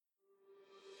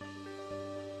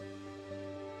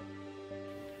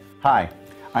Hi,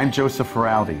 I'm Joseph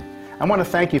Feraldi. I want to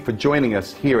thank you for joining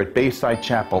us here at Bayside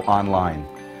Chapel online.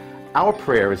 Our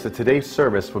prayer is that today's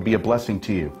service will be a blessing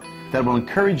to you, that it will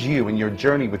encourage you in your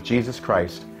journey with Jesus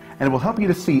Christ, and it will help you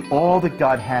to see all that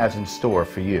God has in store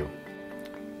for you.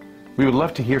 We would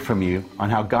love to hear from you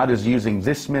on how God is using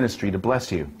this ministry to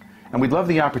bless you, and we'd love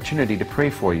the opportunity to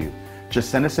pray for you. Just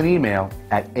send us an email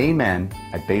at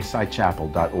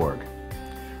amen@baysidechapel.org.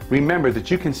 Remember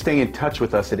that you can stay in touch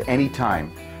with us at any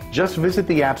time. Just visit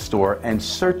the App Store and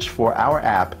search for our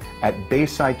app at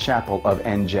Bayside Chapel of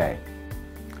NJ.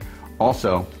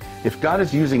 Also, if God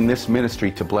is using this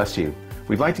ministry to bless you,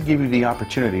 we'd like to give you the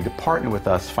opportunity to partner with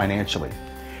us financially.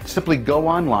 Simply go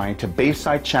online to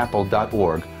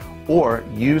baysidechapel.org or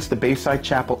use the Bayside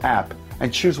Chapel app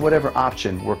and choose whatever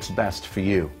option works best for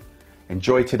you.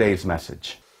 Enjoy today's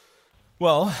message.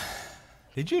 Well,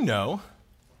 did you know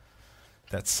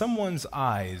that someone's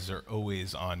eyes are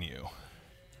always on you?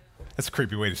 That's a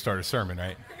creepy way to start a sermon,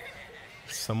 right?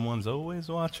 Someone's always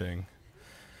watching.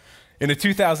 In a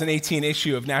 2018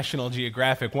 issue of National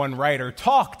Geographic, one writer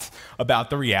talked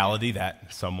about the reality that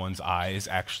someone's eyes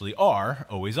actually are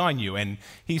always on you, and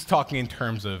he's talking in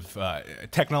terms of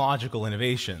technological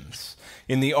innovations.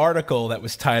 In the article that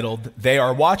was titled, "They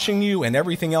Are Watching You and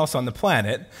Everything Else on the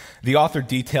Planet," the author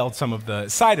detailed some of the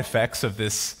side effects of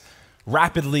this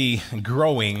rapidly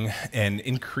growing and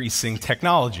increasing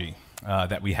technology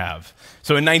that we have.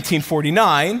 So in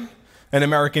 1949, an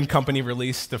American company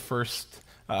released the first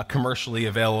commercially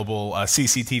available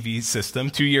CCTV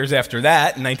system. 2 years after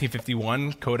that, in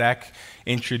 1951, Kodak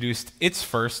introduced its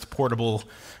first portable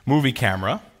movie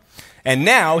camera. And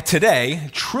now,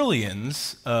 today,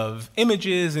 trillions of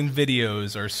images and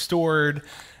videos are stored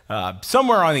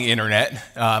somewhere on the internet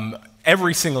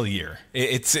every single year.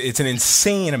 It's an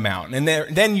insane amount. And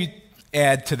then you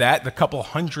add to that the couple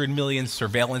 100 million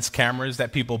surveillance cameras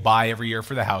that people buy every year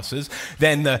for the houses,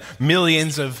 then the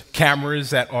millions of cameras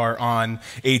that are on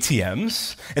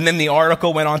ATMs. And then the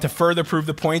article went on to further prove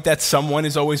the point that someone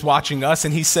is always watching us,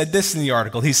 and he said this in the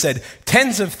article. He said,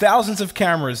 "Tens of thousands of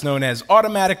cameras known as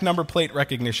automatic number plate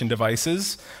recognition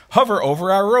devices hover over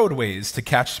our roadways to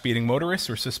catch speeding motorists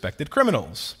or suspected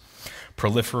criminals.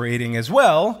 Proliferating as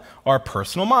well are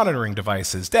personal monitoring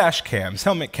devices, dash cams,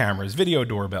 helmet cameras, video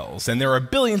doorbells, and there are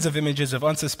billions of images of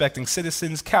unsuspecting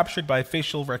citizens captured by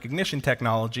facial recognition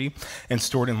technology and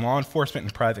stored in law enforcement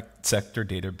and private sector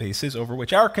databases over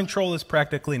which our control is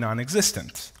practically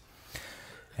non-existent."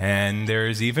 And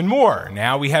there's even more.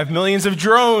 Now we have millions of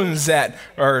drones that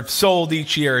are sold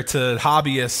each year to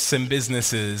hobbyists and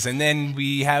businesses. And then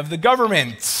we have the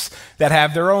governments that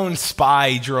have their own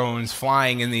spy drones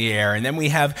flying in the air. And then we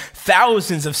have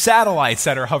thousands of satellites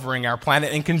that are hovering our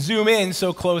planet and can zoom in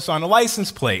so close on a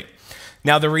license plate.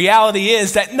 Now the reality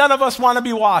is that none of us want to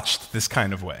be watched this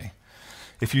kind of way.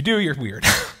 If you do, you're weird.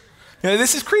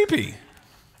 This is creepy.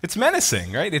 It's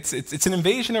menacing, right? It's an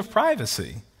invasion of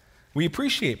privacy. We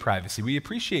appreciate privacy. We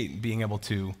appreciate being able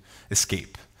to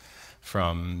escape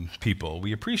from people.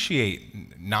 We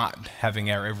appreciate not having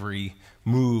our every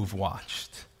move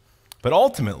watched. But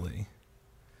ultimately,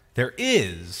 there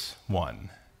is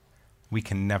one we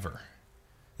can never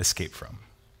escape from.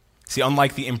 See,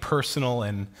 unlike the impersonal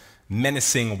and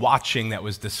menacing watching that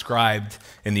was described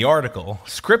in the article,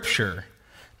 Scripture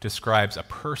describes a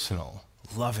personal,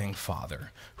 loving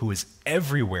Father who is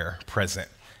everywhere present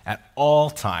at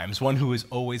all times, one who is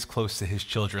always close to his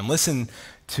children. Listen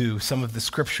to some of the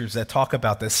scriptures that talk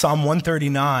about this. Psalm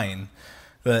 139,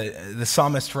 the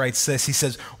psalmist writes this. He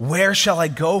says, "Where shall I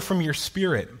go from your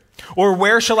spirit? Or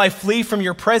where shall I flee from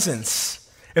your presence?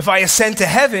 If I ascend to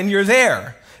heaven, you're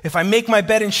there. If I make my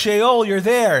bed in Sheol, you're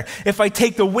there. If I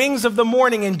take the wings of the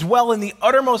morning and dwell in the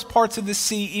uttermost parts of the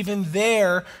sea, even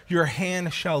there your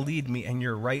hand shall lead me and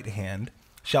your right hand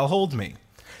shall hold me."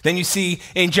 Then you see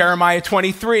in Jeremiah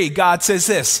 23, God says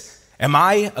this, "Am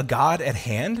I a God at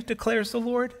hand, declares the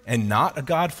Lord, and not a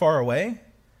God far away?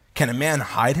 Can a man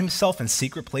hide himself in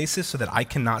secret places so that I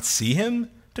cannot see him,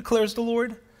 declares the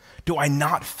Lord? Do I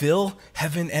not fill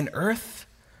heaven and earth,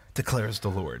 declares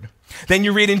the Lord?" Then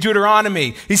you read in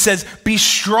Deuteronomy, he says, "Be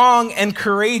strong and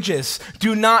courageous.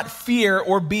 Do not fear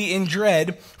or be in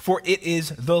dread, for it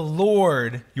is the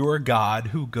Lord your God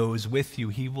who goes with you.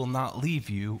 He will not leave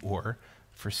you or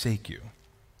forsake you."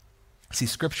 See,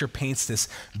 Scripture paints this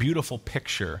beautiful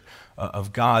picture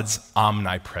of God's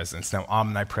omnipresence. Now,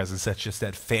 omnipresence, that's just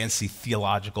that fancy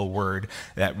theological word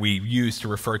that we use to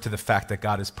refer to the fact that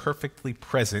God is perfectly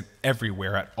present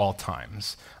everywhere at all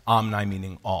times. Omni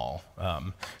meaning all.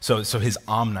 So his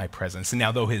omnipresence. And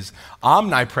now, though his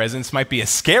omnipresence might be a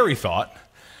scary thought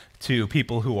to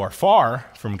people who are far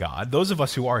from God, those of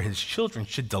us who are his children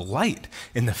should delight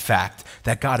in the fact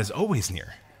that God is always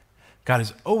near. God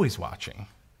is always watching.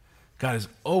 God is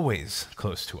always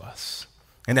close to us.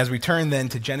 And as we turn then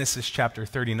to Genesis chapter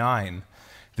 39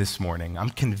 this morning,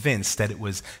 I'm convinced that it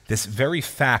was this very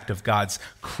fact of God's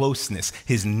closeness,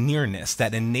 his nearness,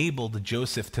 that enabled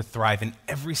Joseph to thrive in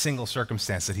every single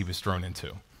circumstance that he was thrown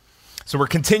into. So we're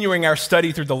continuing our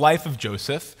study through the life of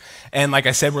Joseph, and like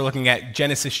I said, we're looking at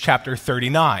Genesis chapter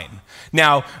 39.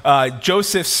 Now,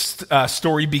 Joseph's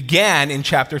story began in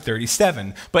chapter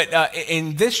 37, but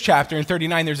in this chapter, in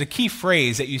 39, there's a key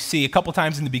phrase that you see a couple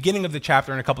times in the beginning of the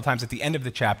chapter and a couple times at the end of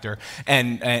the chapter,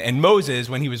 and Moses,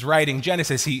 when he was writing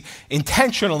Genesis, he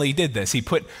intentionally did this. He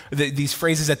put these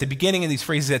phrases at the beginning and these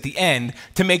phrases at the end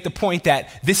to make the point that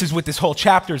this is what this whole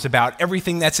chapter is about.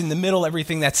 Everything that's in the middle,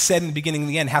 everything that's said in the beginning and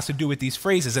the end has to do with these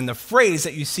phrases. And the phrase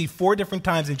that you see 4 different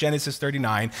times in Genesis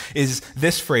 39 is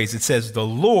this phrase. It says, "The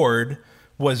Lord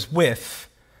was with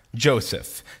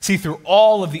Joseph." See, through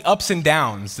all of the ups and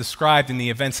downs described in the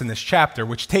events in this chapter,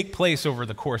 which take place over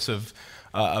the course of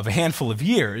a handful of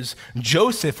years,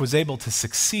 Joseph was able to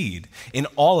succeed in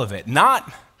all of it,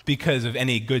 not because of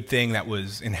any good thing that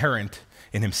was inherent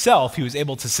in himself. He was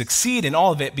able to succeed in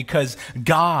all of it because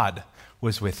God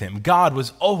was with him. God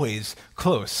was always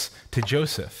close to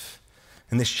Joseph.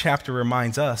 And this chapter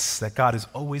reminds us that God is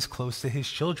always close to his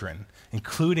children,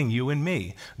 including you and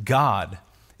me. God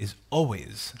is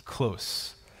always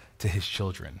close to his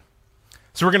children.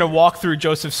 So we're going to walk through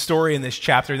Joseph's story in this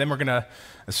chapter, then we're going to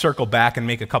circle back and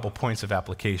make a couple points of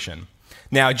application.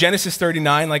 Now, Genesis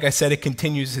 39, like I said, it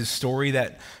continues his story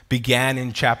that began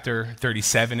in chapter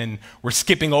 37, and we're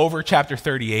skipping over chapter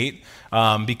 38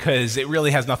 because it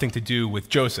really has nothing to do with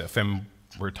Joseph, and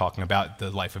we're talking about the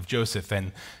life of Joseph,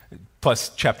 and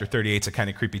plus chapter 38 is a kind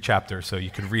of creepy chapter, so you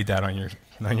could read that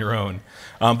on your own.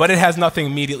 But it has nothing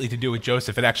immediately to do with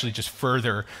Joseph. It actually just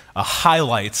further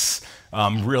highlights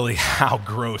really how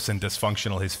gross and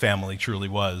dysfunctional his family truly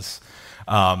was.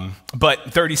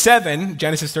 But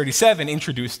Genesis 37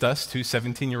 introduced us to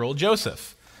 17-year-old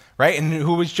Joseph, right? And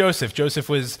who was Joseph? Joseph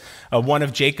was one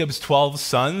of Jacob's 12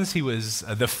 sons. He was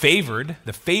the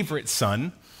favorite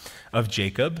son of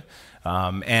Jacob.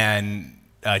 And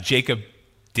Jacob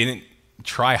didn't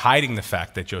try hiding the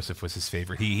fact that Joseph was his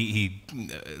favorite. He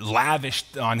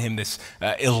lavished on him this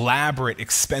elaborate,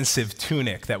 expensive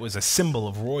tunic that was a symbol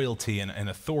of royalty and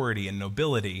authority and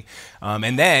nobility.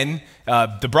 And then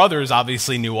the brothers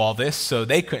obviously knew all this, so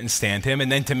they couldn't stand him.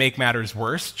 And then to make matters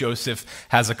worse, Joseph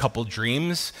has a couple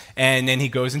dreams, and then he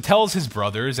goes and tells his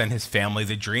brothers and his family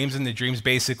the dreams, and the dreams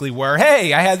basically were,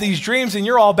 "Hey, I had these dreams and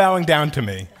you're all bowing down to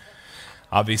me."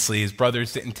 Obviously, his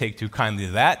brothers didn't take too kindly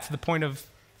to that, to the point of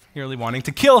nearly wanting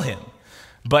to kill him.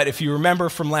 But if you remember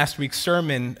from last week's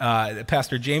sermon,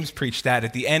 Pastor James preached that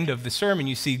at the end of the sermon,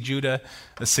 you see Judah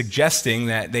suggesting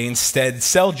that they instead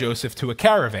sell Joseph to a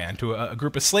caravan, to a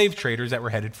group of slave traders that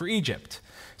were headed for Egypt.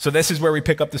 So this is where we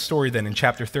pick up the story then in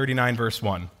chapter 39, verse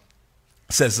 1.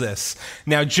 It says this,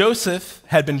 "Now Joseph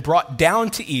had been brought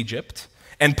down to Egypt,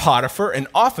 and Potiphar, an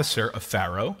officer of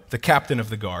Pharaoh, the captain of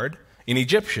the guard, an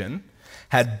Egyptian,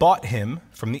 had bought him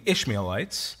from the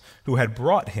Ishmaelites who had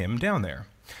brought him down there."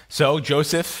 So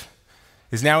Joseph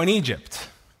is now in Egypt.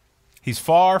 He's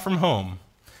far from home.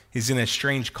 He's in a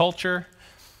strange culture,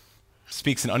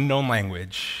 speaks an unknown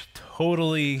language,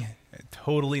 totally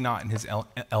not in his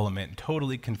element,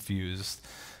 totally confused,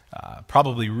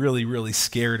 probably really, really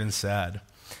scared and sad.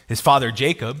 His father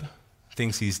Jacob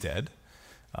thinks he's dead.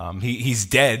 He's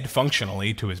dead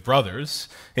functionally to his brothers.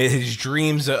 His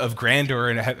dreams of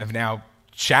grandeur have now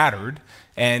shattered,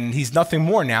 and he's nothing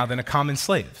more now than a common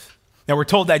slave. Now we're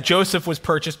told that Joseph was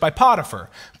purchased by Potiphar.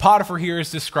 Potiphar here is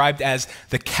described as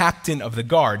the captain of the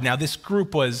guard. Now this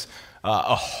group was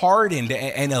a hardened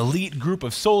and elite group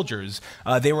of soldiers.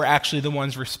 They were actually the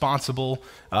ones responsible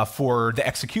for the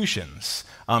executions.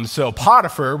 So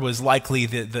Potiphar was likely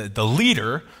the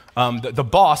leader, the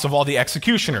boss of all the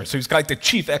executioners. So he's like the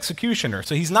chief executioner.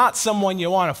 So he's not someone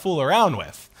you want to fool around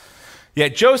with.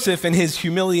 Yet Joseph, in his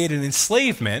humiliated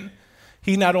enslavement,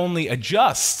 he not only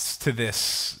adjusts to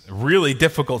this really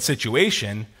difficult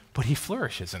situation, but he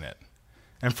flourishes in it.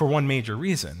 And for one major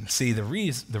reason. See, the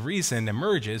reason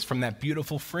emerges from that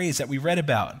beautiful phrase that we read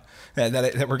about,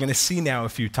 that we're going to see now a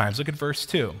few times. Look at verse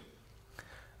 2.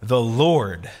 "The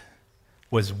Lord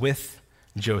was with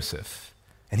Joseph,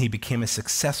 And he became a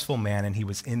successful man, and he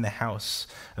was in the house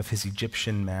of his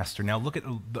Egyptian master. Now look at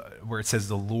where it says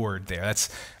the Lord there. That's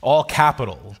all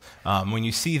capital. When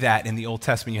you see that in the Old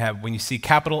Testament, when you see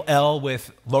capital L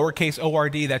with lowercase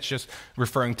O-R-D, that's just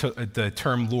referring to the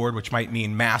term Lord, which might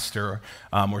mean master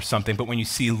or something. But when you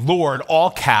see Lord,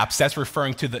 all caps, that's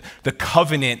referring to the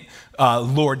covenant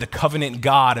Lord, the covenant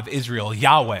God of Israel,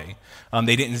 Yahweh.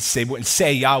 They wouldn't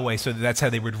say Yahweh, so that's how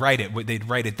they would write it. They'd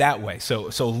write it that way. So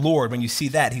Lord, when you see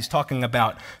that, he's talking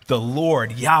about the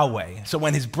Lord, Yahweh. So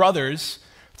when his brothers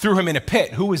threw him in a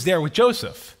pit, who was there with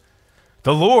Joseph?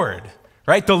 The Lord,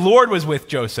 right? The Lord was with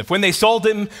Joseph. When they sold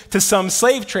him to some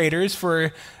slave traders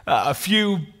for a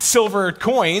few silver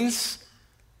coins,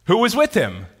 who was with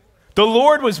him? The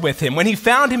Lord was with him. When he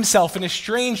found himself in a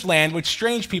strange land with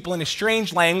strange people in a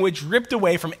strange language, ripped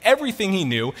away from everything he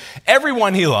knew,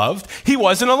 everyone he loved, he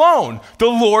wasn't alone. The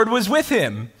Lord was with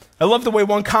him. I love the way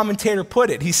one commentator put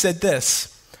it. He said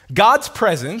this: God's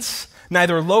presence,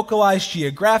 neither localized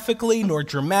geographically nor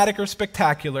dramatic or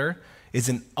spectacular, is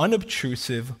an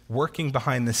unobtrusive, working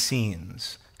behind the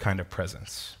scenes kind of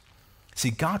presence.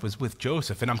 See, God was with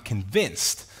Joseph, and I'm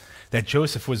convinced that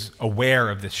Joseph was aware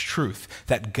of this truth,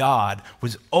 that God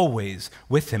was always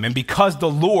with him. And because the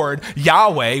Lord,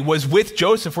 Yahweh, was with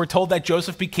Joseph, we're told that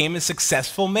Joseph became a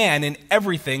successful man in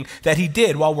everything that he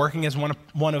did while working as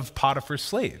one of Potiphar's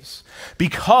slaves.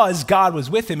 Because God was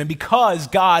with him, and because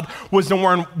God was the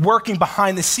one working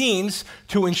behind the scenes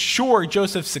to ensure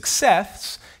Joseph's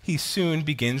success, he soon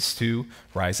begins to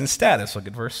rise in status. Look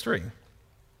at verse 3. It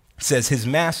says, his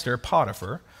master,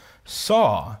 Potiphar,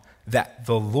 saw that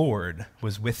the Lord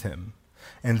was with him,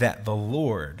 and that the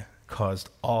Lord caused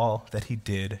all that he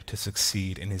did to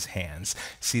succeed in his hands.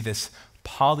 See, this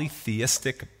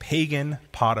polytheistic pagan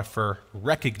Potiphar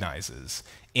recognizes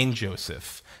in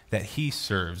Joseph that he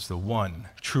serves the one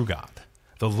true God,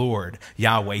 the Lord,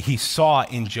 Yahweh. He saw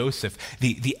in Joseph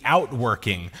the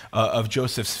outworking of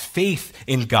Joseph's faith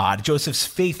in God. Joseph's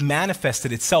faith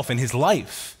manifested itself in his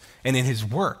life and in his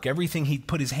work, everything he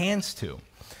put his hands to.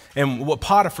 And what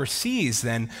Potiphar sees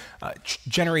then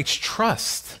generates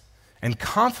trust and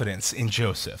confidence in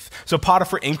Joseph. So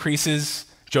Potiphar increases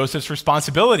Joseph's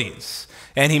responsibilities,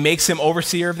 and he makes him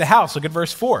overseer of the house. Look at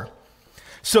verse 4.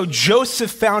 So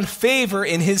Joseph found favor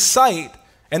in his sight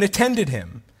and attended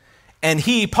him. And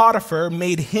he, Potiphar,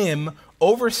 made him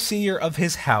overseer of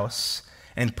his house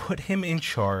and put him in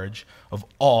charge of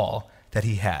all that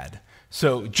he had.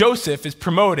 So Joseph is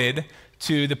promoted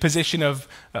to the position of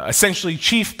essentially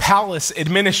chief palace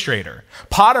administrator.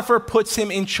 Potiphar puts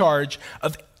him in charge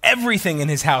of everything in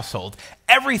his household.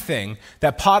 Everything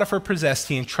that Potiphar possessed,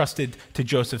 he entrusted to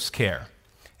Joseph's care.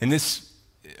 And this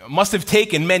must have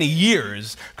taken many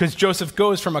years, because Joseph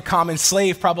goes from a common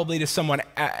slave probably to someone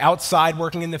outside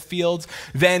working in the fields,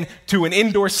 then to an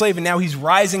indoor slave, and now he's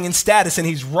rising in status and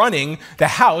he's running the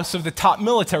house of the top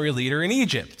military leader in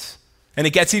Egypt. And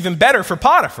it gets even better for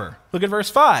Potiphar. Look at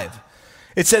verse 5.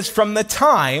 It says, from the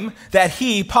time that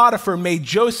he, Potiphar, made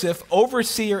Joseph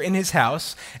overseer in his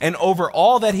house and over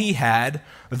all that he had,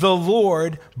 the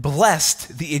Lord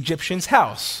blessed the Egyptian's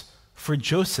house for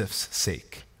Joseph's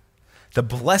sake. The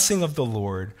blessing of the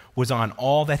Lord was on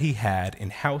all that he had in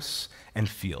house and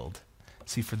field.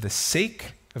 See, for the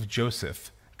sake of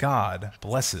Joseph, God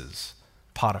blesses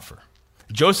Potiphar.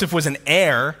 Joseph was an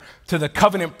heir to the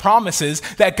covenant promises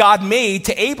that God made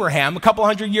to Abraham a couple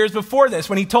hundred years before this,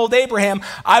 when he told Abraham,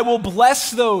 I will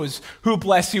bless those who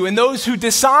bless you, and those who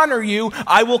dishonor you,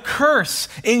 I will curse.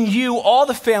 In you, all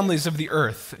the families of the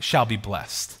earth shall be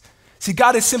blessed. See,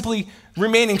 God is simply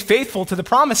remaining faithful to the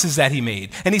promises that he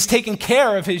made, and he's taking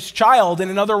care of his child in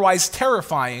an otherwise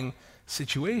terrifying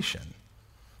situation.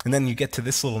 And then you get to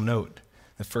this little note,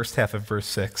 the first half of verse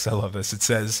 6. I love this. It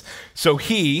says, so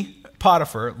he,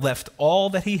 Potiphar, left all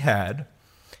that he had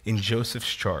in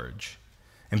Joseph's charge,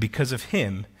 and because of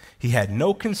him, he had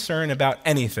no concern about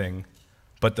anything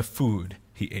but the food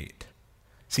he ate.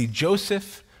 See,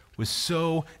 Joseph was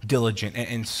so diligent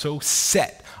and so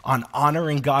set on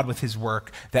honoring God with his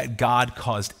work that God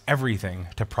caused everything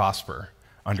to prosper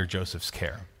under Joseph's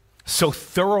care. So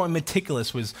thorough and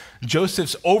meticulous was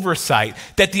Joseph's oversight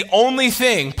that the only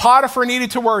thing Potiphar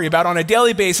needed to worry about on a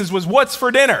daily basis was what's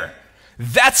for dinner.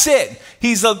 That's it.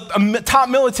 He's a top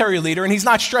military leader, and he's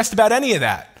not stressed about any of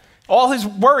that. All his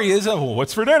worry is,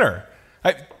 what's for dinner?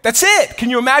 That's it. Can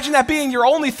you imagine that being your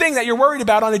only thing that you're worried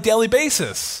about on a daily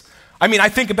basis? I mean, I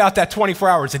think about that 24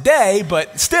 hours a day,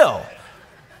 but still.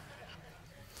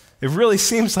 It really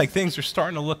seems like things are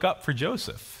starting to look up for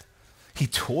Joseph. He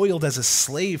toiled as a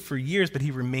slave for years, but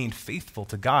he remained faithful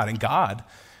to God, and God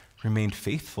remained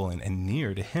faithful and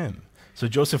near to him. So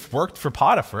Joseph worked for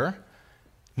Potiphar,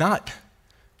 not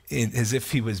as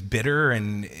if he was bitter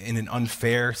and in an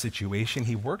unfair situation.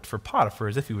 He worked for Potiphar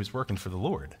as if he was working for the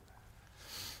Lord.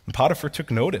 And Potiphar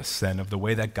took notice then of the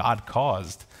way that God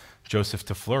caused Joseph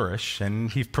to flourish,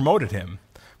 and he promoted him.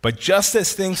 But just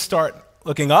as things start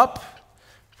looking up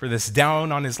for this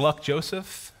down on his luck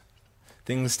Joseph,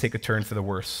 things take a turn for the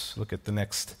worse. Look at the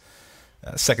next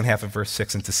second half of verse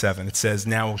 6 into 7. It says,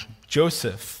 "Now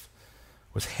Joseph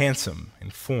was handsome in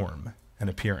form and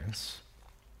appearance.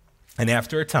 And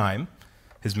after a time,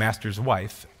 his master's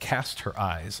wife cast her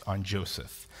eyes on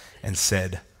Joseph and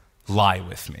said, 'Lie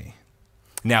with me.'"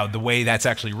 Now, the way that's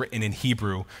actually written in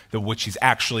Hebrew, what she's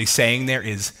actually saying there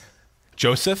is,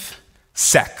 "Joseph,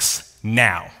 sex,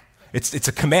 now." It's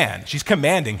a command. She's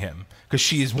commanding him because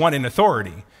she is one in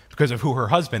authority because of who her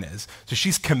husband is. So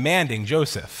she's commanding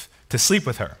Joseph to sleep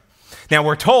with her. Now,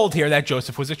 we're told here that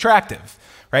Joseph was attractive,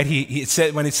 right?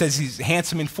 When it says he's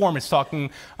handsome in form, it's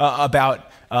talking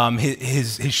about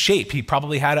his shape. He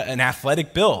probably had an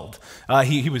athletic build.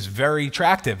 He was very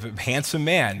attractive, a handsome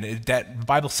man. The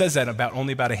Bible says that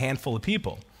only about a handful of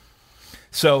people.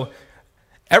 So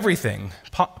everything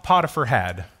Potiphar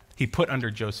had, he put under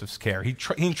Joseph's care. He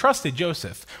entrusted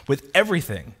Joseph with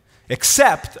everything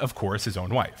except, of course, his own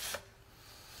wife.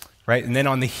 Right? And then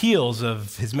on the heels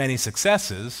of his many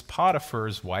successes,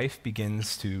 Potiphar's wife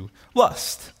begins to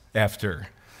lust after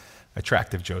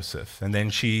attractive Joseph. And then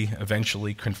she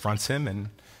eventually confronts him and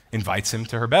invites him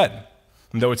to her bed.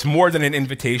 And though it's more than an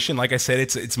invitation, like I said,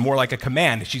 it's more like a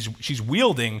command. She's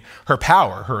wielding her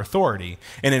power, her authority,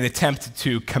 in an attempt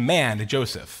to command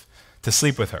Joseph to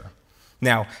sleep with her.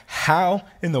 Now, how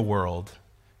in the world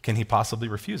can he possibly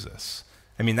refuse this?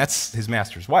 I mean, that's his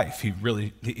master's wife.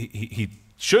 He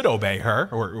should obey her,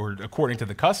 or according to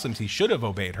the customs, he should have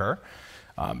obeyed her.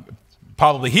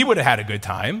 Probably he would have had a good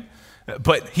time,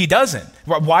 but he doesn't.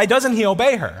 Why doesn't he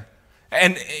obey her?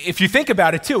 And if you think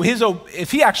about it too,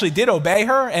 if he actually did obey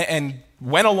her and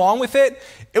went along with it,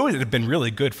 it would have been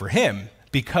really good for him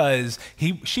because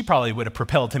she probably would have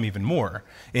propelled him even more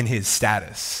in his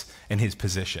status and his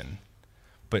position.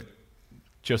 But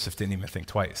Joseph didn't even think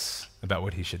twice about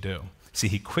what he should do. See,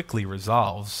 he quickly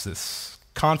resolves this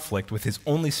conflict with his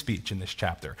only speech in this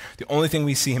chapter. The only thing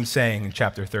we see him saying in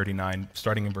chapter 39,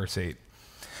 starting in verse 8,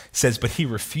 says, "But he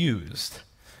refused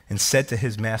and said to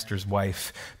his master's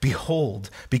wife, 'Behold,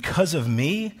 because of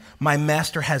me, my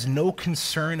master has no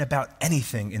concern about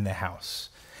anything in the house,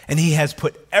 and he has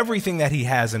put everything that he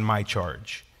has in my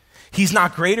charge. He's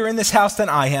not greater in this house than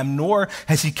I am, nor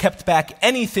has he kept back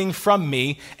anything from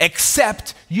me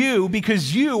except you,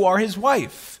 because you are his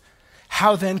wife.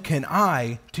 How then can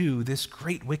I do this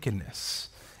great wickedness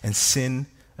and sin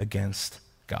against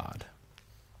God?'"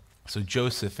 So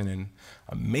Joseph, in an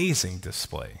amazing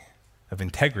display of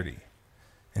integrity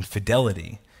and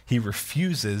fidelity, he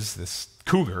refuses this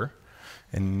cougar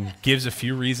and gives a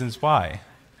few reasons why.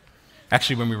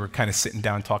 Actually, when we were kind of sitting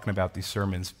down talking about these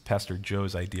sermons, Pastor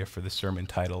Joe's idea for the sermon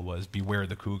title was "Beware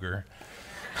the Cougar."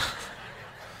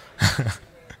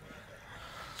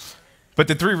 But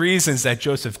the three reasons that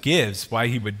Joseph gives why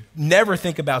he would never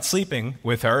think about sleeping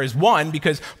with her is, one,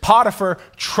 because Potiphar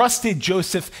trusted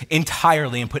Joseph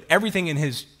entirely and put everything in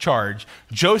his charge.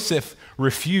 Joseph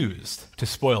refused to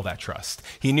spoil that trust.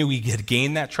 He knew he had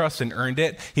gained that trust and earned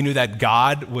it. He knew that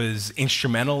God was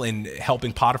instrumental in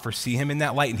helping Potiphar see him in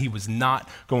that light, and he was not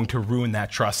going to ruin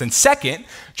that trust. And second,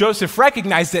 Joseph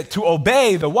recognized that to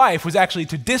obey the wife was actually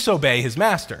to disobey his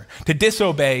master, to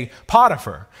disobey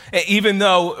Potiphar. Even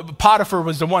though Potiphar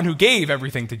was the one who gave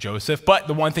everything to Joseph, but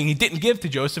the one thing he didn't give to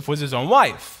Joseph was his own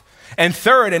wife. And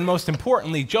third, and most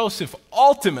importantly, Joseph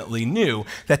ultimately knew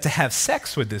that to have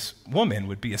sex with this woman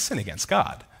would be a sin against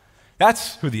God.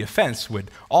 That's who the offense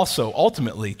would also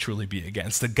ultimately truly be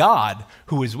against, the God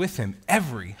who is with him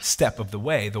every step of the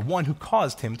way, the one who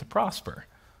caused him to prosper.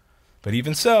 But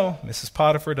even so, Mrs.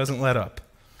 Potiphar doesn't let up.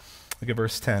 Look at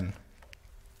verse 10.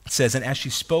 It says, "And as she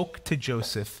spoke to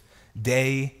Joseph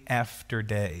day after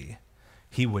day,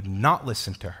 he would not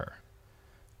listen to her,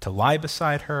 to lie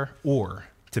beside her or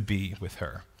to be with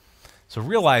her." So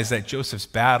realize that Joseph's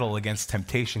battle against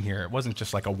temptation here, it wasn't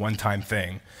just like a one-time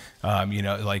thing.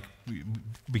 Like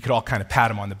we could all kind of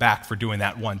pat him on the back for doing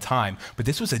that one time. But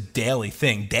this was a daily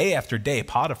thing. Day after day,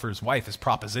 Potiphar's wife is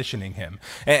propositioning him.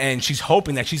 And she's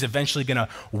hoping that she's eventually going to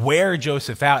wear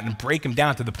Joseph out and break him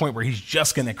down to the point where he's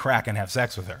just going to crack and have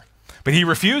sex with her. But he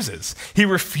refuses. He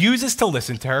refuses to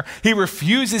listen to her. He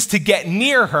refuses to get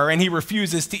near her, and he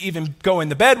refuses to even go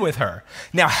into bed with her.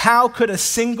 Now, how could a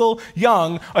single,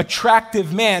 young,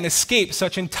 attractive man escape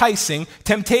such enticing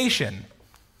temptation?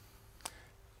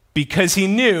 Because he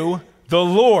knew the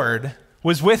Lord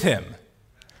was with him.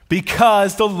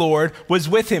 because the Lord was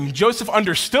with him. Joseph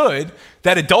understood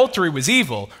that adultery was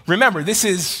evil. Remember, this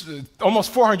is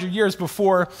almost 400 years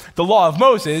before the law of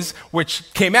Moses,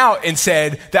 which came out and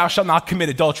said, thou shalt not commit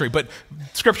adultery. But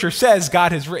Scripture says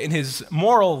God has written his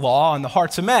moral law on the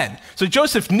hearts of men. So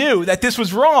Joseph knew that this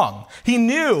was wrong. He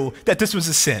knew that this was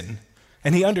a sin.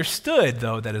 And he understood,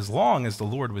 though, that as long as the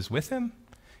Lord was with him,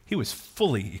 he was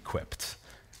fully equipped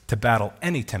to battle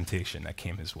any temptation that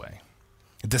came his way.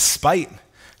 Despite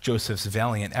Joseph's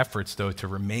valiant efforts, though, to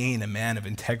remain a man of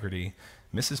integrity,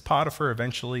 Mrs. Potiphar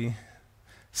eventually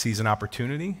sees an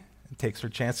opportunity and takes her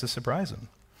chance to surprise him.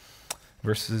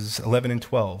 Verses 11 and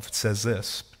 12, it says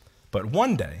this, but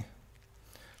one day,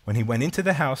 when he went into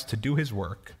the house to do his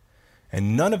work,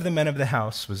 and none of the men of the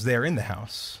house was there in the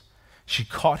house, she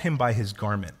caught him by his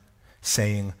garment,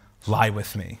 saying, lie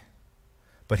with me.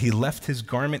 But he left his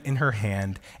garment in her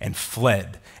hand and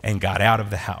fled and got out of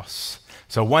the house.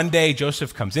 So one day,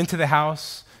 Joseph comes into the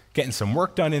house, getting some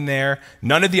work done in there.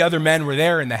 None of the other men were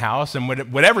there in the house, and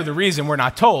whatever the reason, we're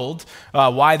not told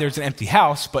why there's an empty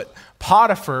house, but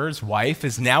Potiphar's wife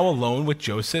is now alone with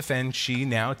Joseph, and she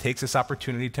now takes this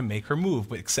opportunity to make her move.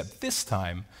 But except this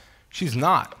time, she's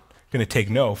not going to take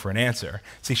no for an answer.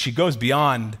 See, she goes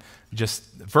beyond just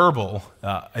verbal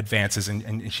advances,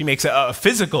 and she makes a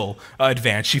physical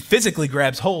advance. She physically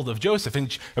grabs hold of Joseph,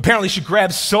 and apparently she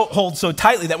grabs hold so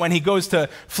tightly that when he goes to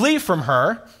flee from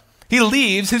her, he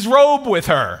leaves his robe with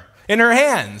her in her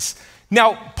hands.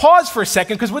 Now, pause for a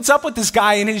second, because what's up with this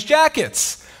guy in his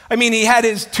jackets? I mean, he had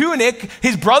his tunic,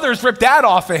 his brothers ripped that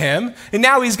off of him, and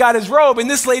now he's got his robe, and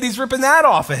this lady's ripping that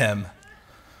off of him.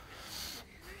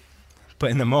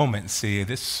 But in the moment, see,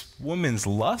 this woman's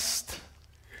lust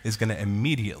is going to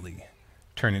immediately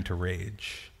turn into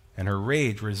rage. And her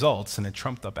rage results in a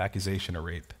trumped-up accusation of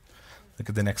rape. Look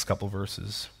at the next couple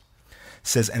verses. It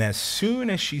says, and as soon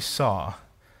as she saw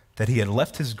that he had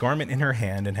left his garment in her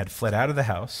hand and had fled out of the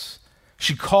house,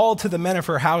 she called to the men of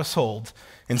her household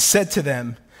and said to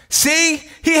them, see,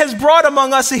 he has brought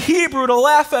among us a Hebrew to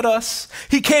laugh at us.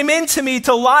 He came in to me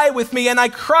to lie with me, and I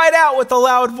cried out with a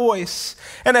loud voice.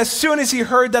 And as soon as he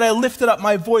heard that I lifted up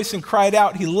my voice and cried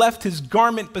out, he left his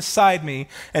garment beside me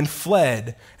and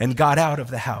fled and got out of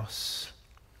the house.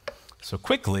 So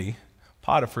quickly,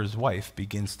 Potiphar's wife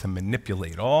begins to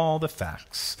manipulate all the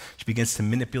facts. She begins to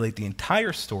manipulate the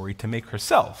entire story to make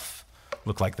herself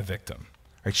look like the victim.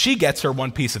 Right? She gets her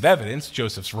one piece of evidence,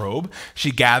 Joseph's robe. She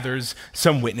gathers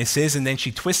some witnesses, and then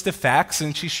she twists the facts,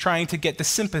 and she's trying to get the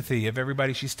sympathy of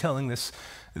everybody she's telling this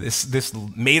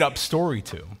made-up story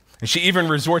to. And she even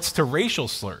resorts to racial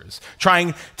slurs,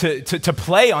 trying to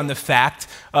play on the fact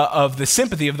of the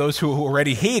sympathy of those who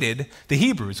already hated the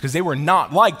Hebrews, because they were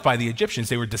not liked by the Egyptians.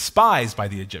 They were despised by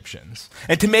the Egyptians.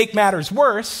 And to make matters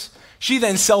worse, she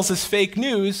then sells this fake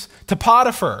news to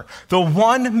Potiphar, the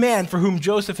one man for whom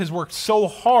Joseph has worked so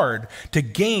hard to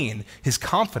gain his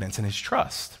confidence and his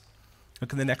trust.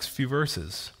 Look at the next few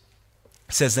verses.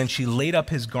 It says, then she laid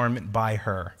up his garment by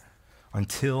her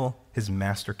until his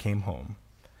master came home.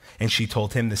 And she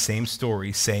told him the same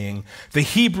story, saying, the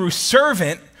Hebrew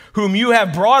servant whom you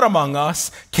have brought among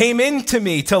us came in to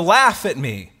me to laugh at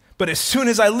me. But as soon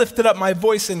as I lifted up my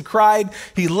voice and cried,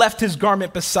 he left his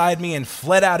garment beside me and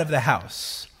fled out of the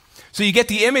house. So you get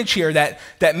the image here that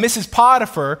Mrs.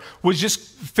 Potiphar was just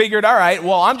figured, all right,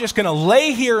 well, I'm just going to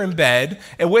lay here in bed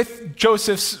and with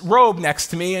Joseph's robe next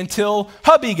to me until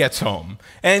hubby gets home.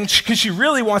 And because she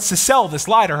really wants to sell this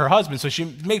lie to her husband, so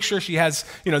she makes sure she has,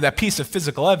 that piece of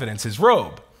physical evidence, his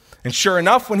robe. And sure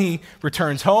enough, when he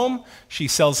returns home, she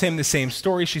sells him the same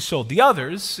story she sold the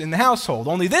others in the household.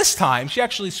 Only this time, she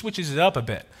actually switches it up a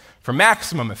bit for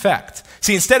maximum effect.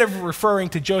 See, instead of referring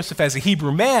to Joseph as a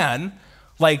Hebrew man,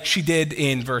 like she did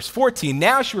in verse 14,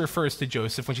 now she refers to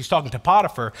Joseph, when she's talking to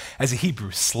Potiphar, as a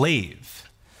Hebrew slave.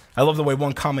 I love the way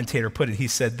one commentator put it. He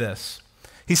said this.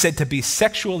 He said, to be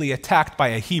sexually attacked by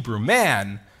a Hebrew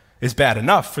man is bad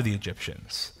enough for the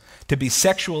Egyptians. To be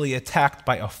sexually attacked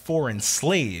by a foreign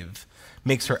slave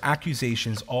makes her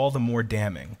accusations all the more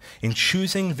damning. In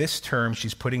choosing this term,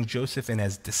 she's putting Joseph in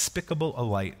as despicable a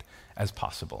light as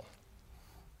possible.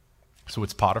 So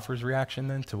what's Potiphar's reaction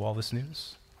then to all this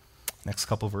news? Next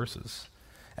couple verses.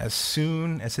 As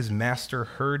soon as his master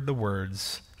heard the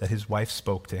words that his wife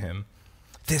spoke to him,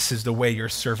 this is the way your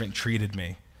servant treated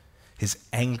me, his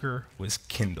anger was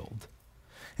kindled.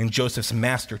 And Joseph's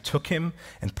master took him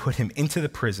and put him into the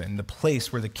prison, the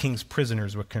place where the king's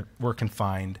prisoners were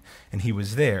confined, and he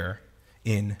was there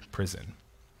in prison.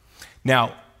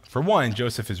 Now, for one,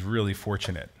 Joseph is really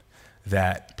fortunate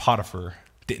that Potiphar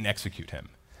didn't execute him.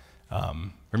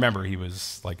 Remember, he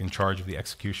was in charge of the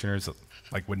executioners,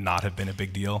 would not have been a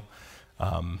big deal.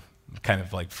 Kind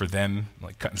of like for them,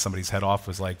 like cutting somebody's head off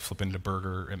was like flipping a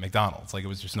burger at McDonald's. Like it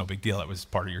was just no big deal. It was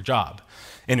part of your job.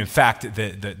 And in fact,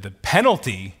 the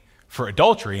penalty for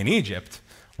adultery in Egypt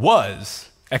was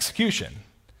execution.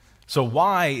 So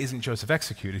why isn't Joseph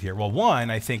executed here? Well, one,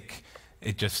 I think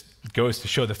it just goes to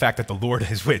show the fact that the Lord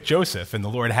is with Joseph, and the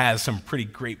Lord has some pretty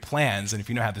great plans. And if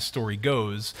you know how the story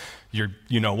goes, you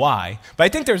know why.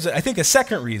 But I think a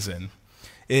second reason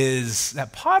is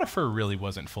that Potiphar really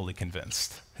wasn't fully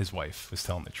convinced his wife was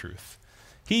telling the truth.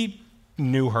 He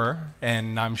knew her,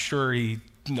 and I'm sure he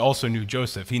also knew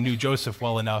Joseph. He knew Joseph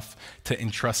well enough to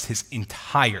entrust his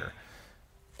entire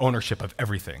ownership of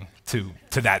everything to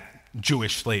that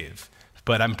Jewish slave.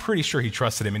 But I'm pretty sure he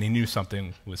trusted him, and he knew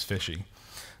something was fishy.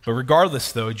 But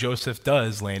regardless, though, Joseph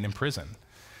does land in prison.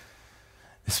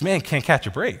 This man can't catch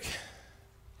a break.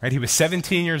 Right? He was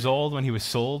 17 years old when he was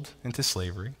sold into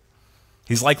slavery.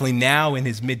 He's likely now in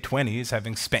his mid-20s,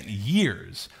 having spent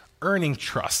years earning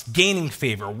trust, gaining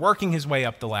favor, working his way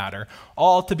up the ladder,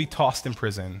 all to be tossed in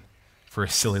prison for a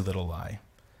silly little lie.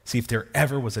 See, if there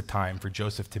ever was a time for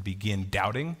Joseph to begin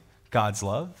doubting God's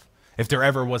love, if there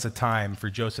ever was a time for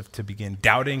Joseph to begin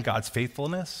doubting God's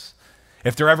faithfulness,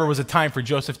 if there ever was a time for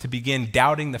Joseph to begin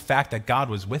doubting the fact that God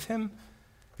was with him,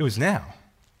 it was now.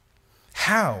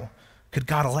 How could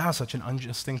God allow such an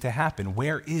unjust thing to happen?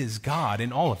 Where is God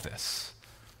in all of this?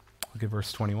 Look at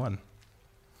verse 21.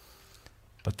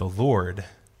 But the Lord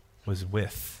was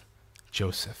with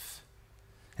Joseph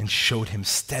and showed him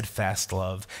steadfast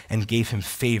love and gave him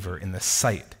favor in the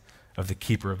sight of the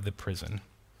keeper of the prison.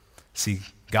 See,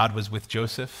 God was with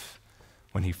Joseph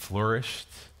when he flourished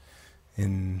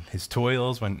in his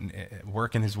toils, when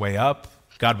working his way up.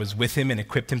 God was with him and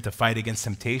equipped him to fight against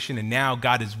temptation. And now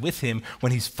God is with him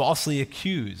when he's falsely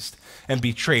accused and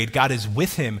betrayed. God is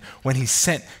with him when he's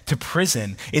sent to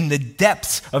prison. In the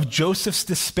depths of Joseph's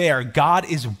despair, God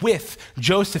is with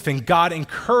Joseph, and God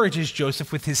encourages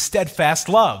Joseph with his steadfast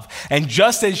love. And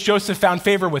just as Joseph found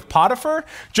favor with Potiphar,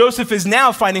 Joseph is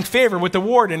now finding favor with the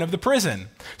warden of the prison.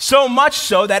 So much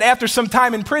so that after some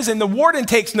time in prison, the warden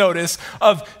takes notice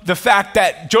of the fact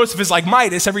that Joseph is like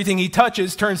Midas. Everything he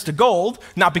touches turns to gold.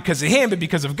 Not because of him, but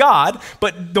because of God.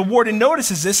 But the warden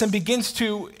notices this and begins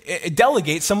to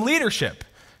delegate some leadership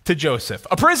to Joseph,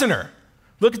 a prisoner.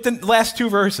 Look at the last two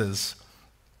verses.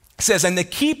 It says, and the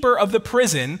keeper of the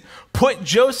prison put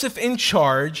Joseph in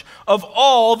charge of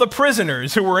all the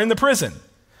prisoners who were in the prison.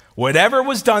 Whatever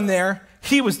was done there,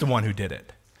 he was the one who did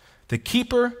it. The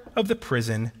keeper of the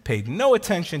prison paid no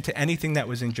attention to anything that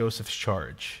was in Joseph's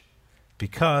charge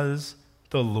because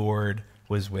the Lord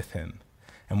was with him.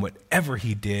 And whatever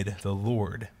he did, the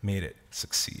Lord made it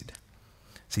succeed.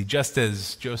 See, just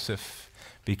as Joseph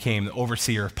became the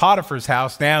overseer of Potiphar's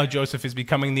house, now Joseph is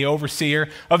becoming the overseer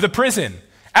of the prison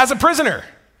as a prisoner.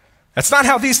 That's not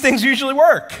how these things usually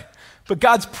work. But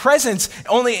God's presence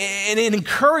it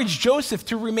encouraged Joseph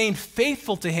to remain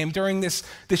faithful to him during this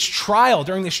trial,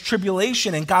 during this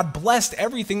tribulation, and God blessed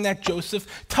everything that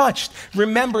Joseph touched.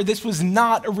 Remember, this was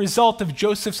not a result of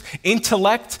Joseph's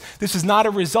intellect. This is not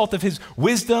a result of his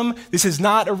wisdom. This is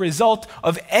not a result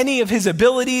of any of his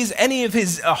abilities, any of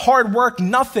his hard work,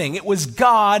 nothing. It was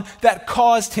God that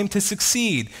caused him to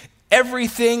succeed.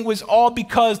 Everything was all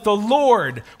because the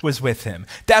Lord was with him.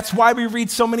 That's why we read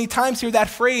so many times here that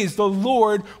phrase, the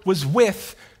Lord was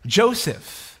with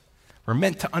Joseph. We're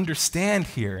meant to understand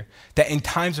here that in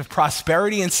times of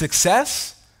prosperity and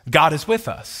success, God is with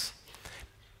us.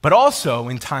 But also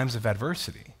in times of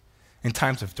adversity, in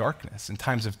times of darkness, in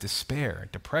times of despair,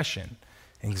 depression,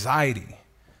 anxiety,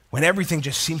 when everything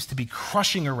just seems to be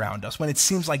crushing around us, when it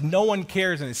seems like no one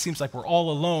cares and it seems like we're all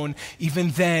alone, even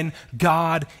then,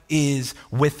 God is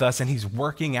with us and he's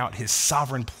working out his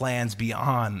sovereign plans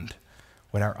beyond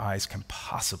what our eyes can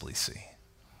possibly see.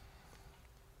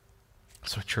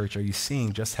 So, church, are you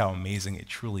seeing just how amazing it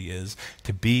truly is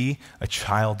to be a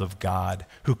child of God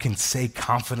who can say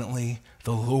confidently,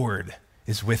 the Lord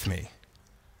is with me?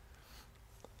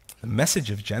 The message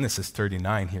of Genesis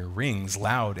 39 here rings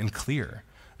loud and clear.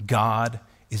 God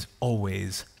is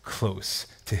always close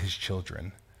to his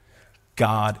children.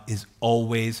 God is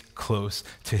always close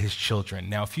to his children.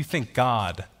 Now, if you think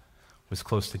God was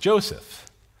close to Joseph,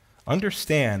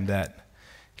 understand that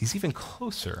he's even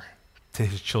closer to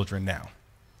his children now.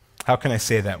 How can I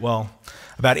say that? Well,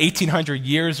 about 1,800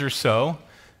 years or so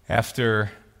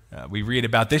after we read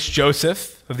about this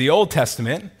Joseph of the Old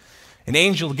Testament, an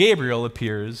angel Gabriel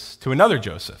appears to another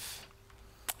Joseph.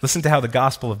 Listen to how the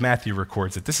Gospel of Matthew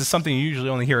records it. This is something you usually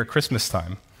only hear at Christmas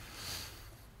time.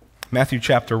 Matthew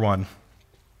chapter 1.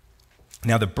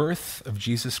 Now the birth of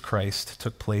Jesus Christ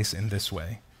took place in this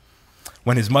way.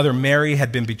 When his mother Mary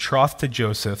had been betrothed to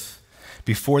Joseph,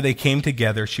 before they came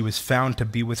together, she was found to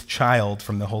be with child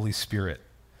from the Holy Spirit.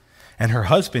 And her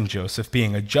husband Joseph,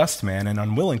 being a just man and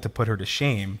unwilling to put her to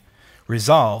shame,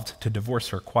 resolved to divorce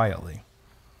her quietly.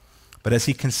 But as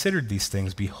he considered these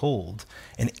things, behold,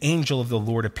 an angel of the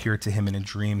Lord appeared to him in a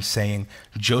dream, saying,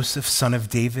 Joseph, son of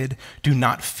David, do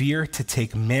not fear to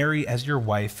take Mary as your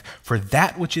wife, for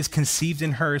that which is conceived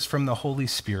in her is from the Holy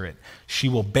Spirit. She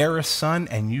will bear a son,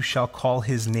 and you shall call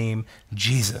his name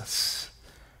Jesus,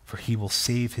 for he will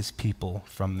save his people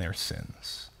from their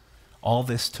sins. All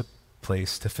this took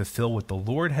place to fulfill what the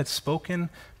Lord had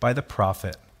spoken by the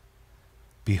prophet.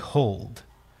 Behold,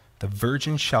 the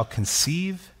virgin shall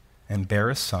conceive and bear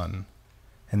a son,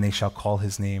 and they shall call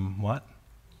his name what?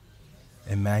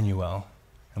 Emmanuel.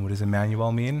 And what does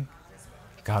Emmanuel mean?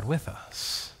 God with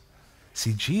us.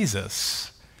 See,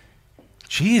 Jesus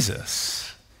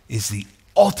is the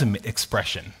ultimate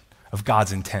expression of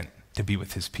God's intent to be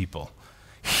with his people.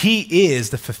 He is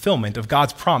the fulfillment of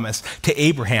God's promise to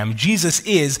Abraham. Jesus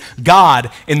is God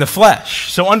in the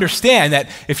flesh. So understand that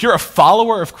if you're a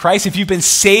follower of Christ, if you've been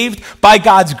saved by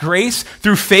God's grace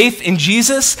through faith in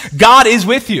Jesus, God is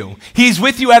with you. He's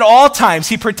with you at all times.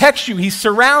 He protects you. He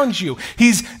surrounds you.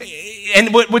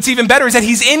 And what's even better is that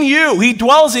he's in you. He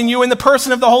dwells in you in the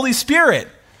person of the Holy Spirit.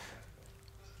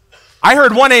 I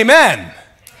heard one amen. Amen.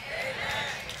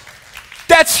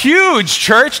 That's huge,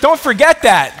 church. Don't forget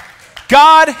that.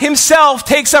 God himself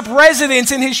takes up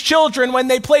residence in his children when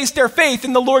they place their faith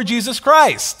in the Lord Jesus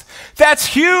Christ. That's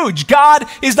huge. God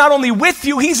is not only with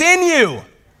you, he's in you.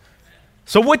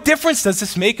 So what difference does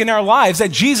this make in our lives that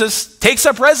Jesus takes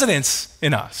up residence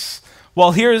in us?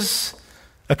 Well, here's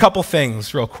a couple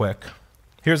things real quick.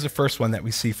 Here's the first one that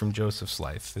we see from Joseph's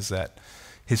life, is that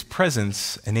his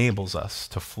presence enables us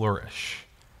to flourish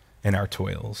in our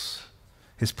toils.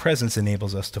 His presence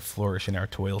enables us to flourish in our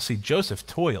toil. See, Joseph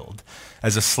toiled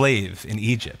as a slave in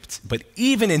Egypt, but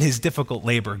even in his difficult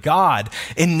labor, God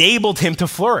enabled him to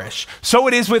flourish. So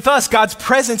it is with us. God's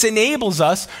presence enables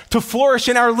us to flourish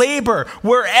in our labor.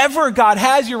 Wherever God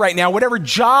has you right now, whatever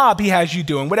job he has you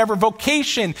doing, whatever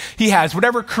vocation he has,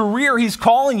 whatever career he's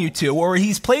calling you to or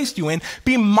he's placed you in,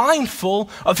 be mindful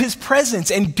of his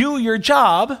presence and do your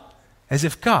job as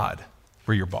if God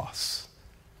were your boss,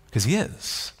 because he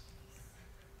is.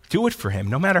 Do it for him,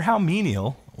 no matter how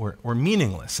menial or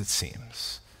meaningless it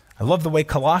seems. I love the way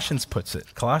Colossians puts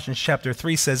it. Colossians chapter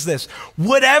 3 says this,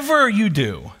 whatever you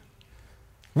do,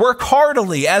 work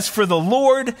heartily as for the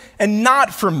Lord and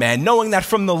not for men, knowing that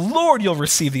from the Lord you'll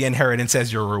receive the inheritance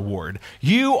as your reward.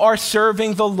 You are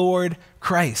serving the Lord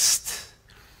Christ.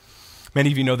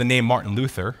 Many of you know the name Martin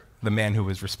Luther, the man who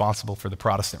was responsible for the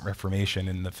Protestant Reformation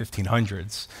in the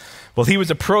 1500s. Well, he was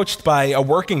approached by a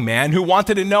working man who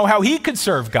wanted to know how he could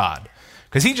serve God,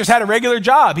 because he just had a regular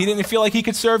job. He didn't feel like he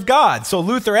could serve God. So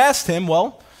Luther asked him,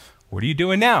 well, what are you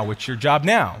doing now? What's your job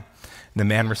now? And the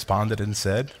man responded and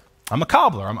said, I'm a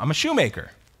cobbler. I'm a shoemaker.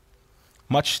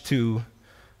 Much to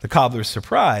the cobbler's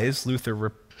surprise, Luther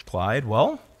replied,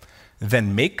 well,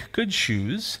 then make good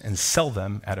shoes and sell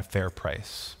them at a fair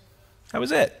price. That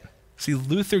was it. See,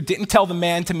 Luther didn't tell the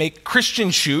man to make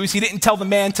Christian shoes. He didn't tell the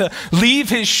man to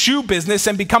leave his shoe business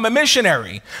and become a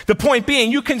missionary. The point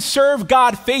being, you can serve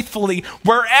God faithfully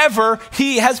wherever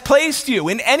he has placed you.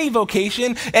 In any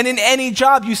vocation and in any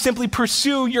job, you simply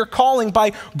pursue your calling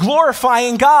by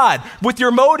glorifying God with your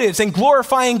motives and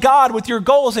glorifying God with your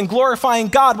goals and glorifying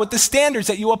God with the standards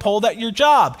that you uphold at your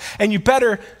job. And you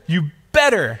better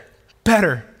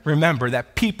remember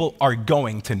that people are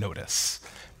going to notice.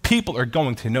 People are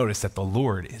going to notice that the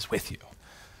Lord is with you.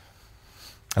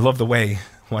 I love the way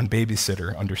one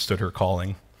babysitter understood her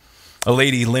calling. A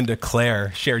lady, Linda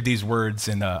Clare, shared these words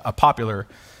in a popular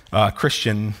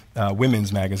Christian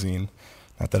women's magazine.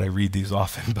 Not that I read these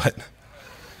often, but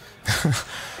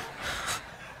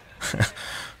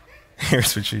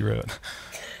here's what she wrote.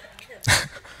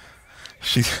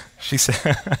 She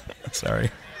said,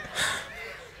 sorry.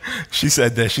 She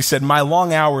said this. She said, my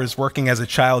long hours working as a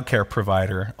child care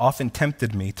provider often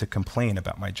tempted me to complain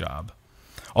about my job.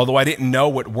 Although I didn't know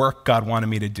what work God wanted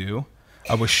me to do,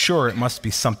 I was sure it must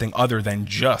be something other than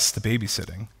just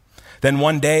babysitting. Then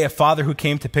one day, a father who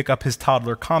came to pick up his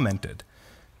toddler commented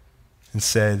and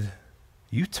said,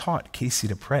 you taught Casey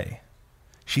to pray.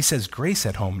 She says grace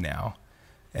at home now,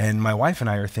 and my wife and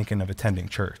I are thinking of attending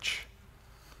church.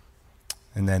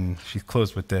 And then she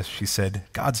closed with this. She said,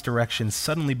 God's direction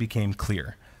suddenly became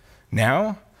clear.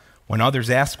 Now, when others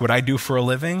ask what I do for a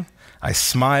living, I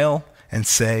smile and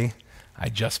say, I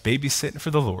just babysit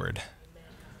for the Lord.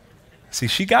 See,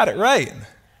 she got it right.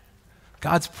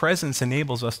 God's presence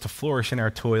enables us to flourish in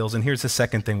our toils. And here's the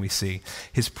second thing we see.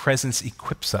 His presence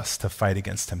equips us to fight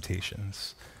against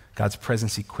temptations. God's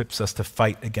presence equips us to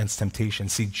fight against temptation.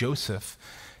 See, Joseph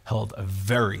held a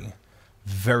very,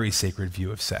 very sacred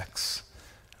view of sex,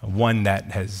 one that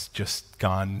has just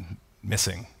gone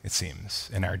missing, it seems,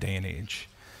 in our day and age.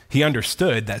 He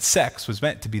understood that sex was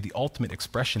meant to be the ultimate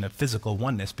expression of physical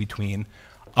oneness between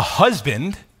a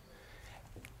husband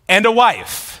and a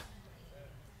wife.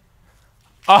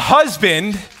 A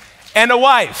husband and a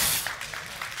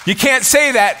wife. You can't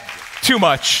say that too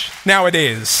much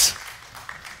nowadays.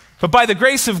 But by the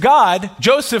grace of God,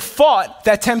 Joseph fought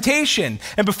that temptation.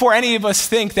 And before any of us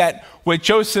think that what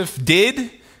Joseph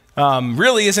did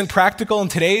really isn't practical in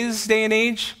today's day and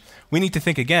age, we need to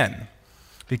think again.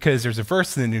 Because there's a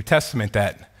verse in the New Testament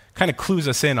that kind of clues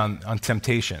us in on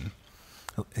temptation.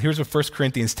 Here's what 1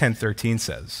 Corinthians 10:13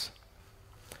 says.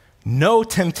 No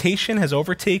temptation has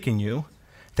overtaken you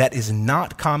that is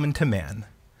not common to man.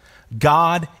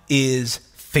 God is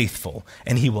faithful,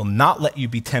 and he will not let you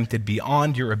be tempted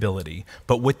beyond your ability.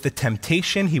 But with the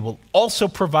temptation, he will also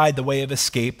provide the way of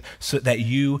escape so that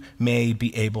you may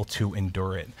be able to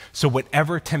endure it. So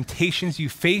whatever temptations you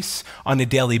face on a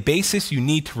daily basis, you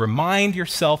need to remind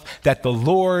yourself that the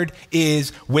Lord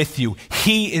is with you.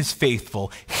 He is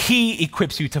faithful. He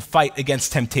equips you to fight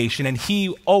against temptation, and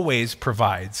he always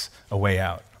provides a way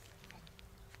out.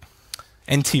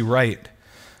 N.T. Wright,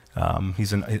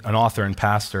 he's an author and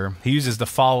pastor. He uses the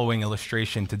following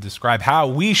illustration to describe how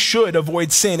we should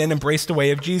avoid sin and embrace the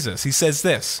way of Jesus. He says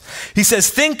this. He says,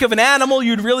 think of an animal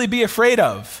you'd really be afraid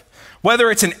of, whether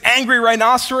it's an angry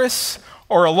rhinoceros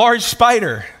or a large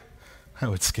spider. That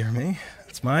would scare me.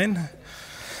 That's mine.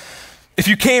 If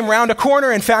you came round a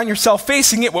corner and found yourself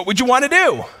facing it, what would you want to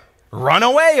do? Run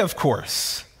away, of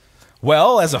course.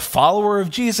 Well, as a follower of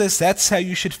Jesus, that's how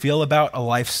you should feel about a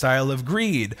lifestyle of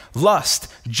greed,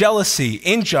 lust, jealousy,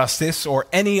 injustice, or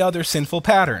any other sinful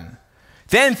pattern.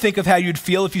 Then think of how you'd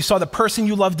feel if you saw the person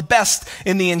you loved best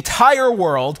in the entire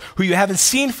world, who you haven't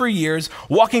seen for years,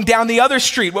 walking down the other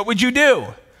street. What would you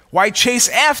do? Why, chase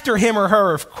after him or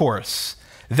her, of course.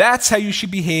 That's how you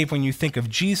should behave when you think of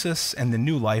Jesus and the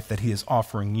new life that he is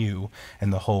offering you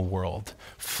and the whole world.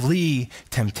 Flee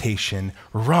temptation,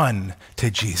 run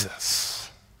to Jesus.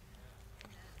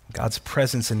 God's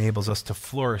presence enables us to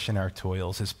flourish in our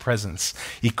toils. His presence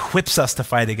equips us to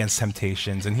fight against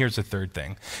temptations. And here's the third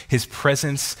thing. His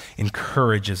presence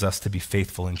encourages us to be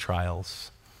faithful in trials.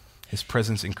 His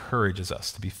presence encourages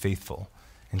us to be faithful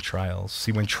in trials.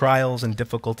 See, when trials and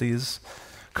difficulties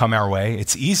come our way,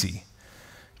 it's easy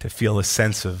to feel a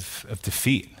sense of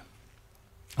defeat,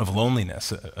 of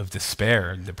loneliness, of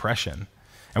despair, and depression.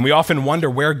 And we often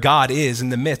wonder where God is in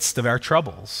the midst of our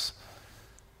troubles.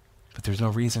 But there's no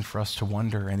reason for us to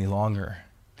wonder any longer,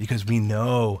 because we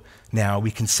know now,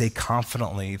 we can say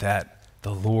confidently that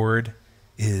the Lord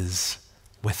is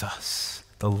with us.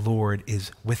 The Lord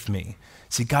is with me.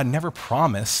 See, God never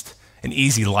promised an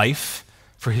easy life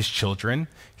for his children.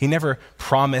 He never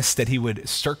promised that he would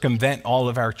circumvent all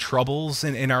of our troubles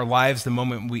in our lives the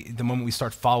moment we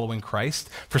start following Christ.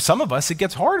 For some of us, it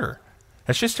gets harder.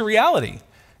 That's just a reality.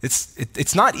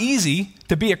 It's not easy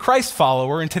to be a Christ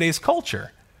follower in today's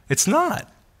culture. It's not.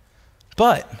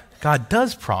 But God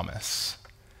does promise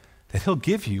that he'll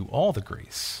give you all the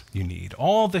grace you need,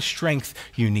 all the strength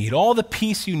you need, all the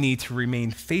peace you need to remain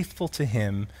faithful to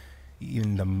him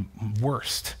in the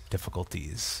worst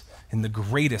difficulties, in the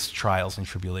greatest trials and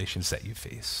tribulations that you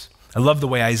face. I love the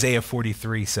way Isaiah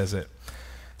 43 says it. It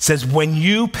says, when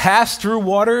you pass through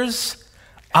waters,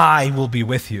 I will be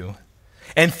with you.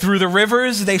 And through the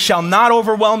rivers, they shall not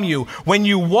overwhelm you. When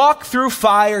you walk through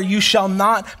fire, you shall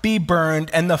not be burned,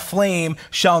 and the flame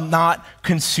shall not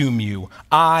consume you.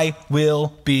 I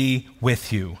will be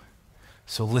with you.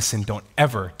 So listen, don't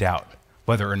ever doubt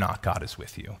whether or not God is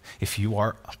with you. If you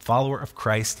are a follower of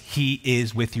Christ, he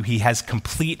is with you. He has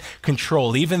complete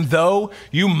control. Even though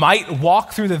you might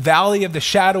walk through the valley of the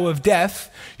shadow of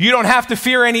death, you don't have to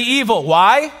fear any evil.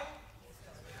 Why?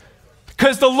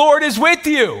 Because the Lord is with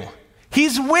you.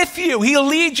 He's with you. He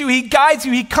leads you. He guides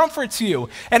you. He comforts you.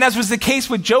 And as was the case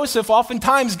with Joseph,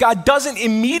 oftentimes God doesn't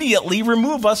immediately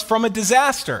remove us from a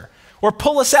disaster or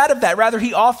pull us out of that. Rather,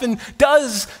 he often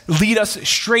does lead us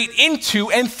straight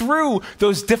into and through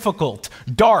those difficult,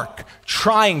 dark,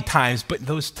 trying times, but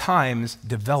those times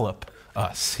develop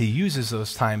us. He uses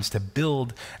those times to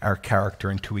build our character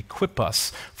and to equip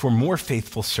us for more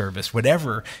faithful service,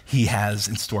 whatever he has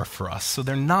in store for us. So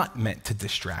they're not meant to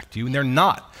distract you, and they're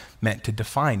not meant to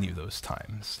define you those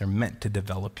times. They're meant to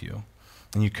develop you.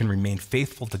 And you can remain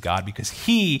faithful to God because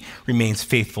he remains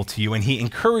faithful to you and he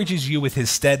encourages you with his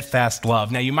steadfast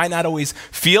love. Now, you might not always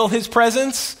feel his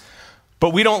presence,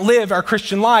 but we don't live our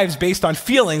Christian lives based on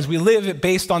feelings. We live it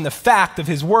based on the fact of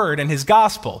his word and his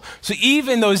gospel. So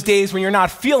even those days when you're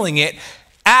not feeling it,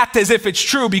 act as if it's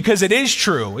true because it is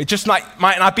true. It just might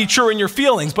not be true in your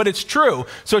feelings, but it's true.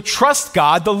 So trust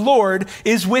God. The Lord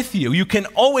is with you. You can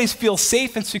always feel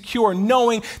safe and secure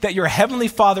knowing that your heavenly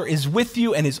Father is with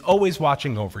you and is always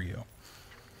watching over you.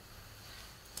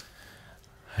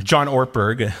 John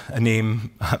Ortberg, a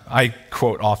name I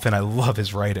quote often. I love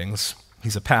his writings.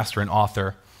 He's a pastor and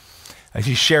author.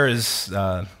 He shares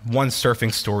one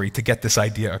surfing story to get this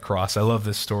idea across. I love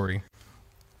this story.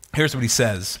 Here's what he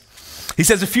says. He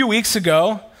says, a few weeks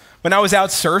ago, when I was out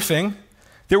surfing,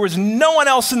 there was no one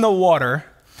else in the water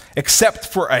except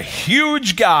for a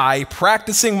huge guy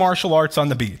practicing martial arts on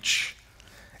the beach.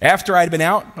 After I'd been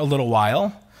out a little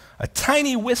while, a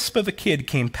tiny wisp of a kid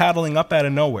came paddling up out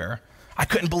of nowhere. I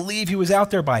couldn't believe he was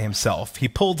out there by himself. He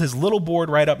pulled his little board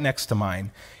right up next to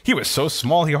mine. He was so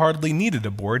small he hardly needed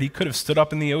a board. He could have stood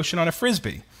up in the ocean on a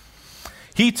frisbee.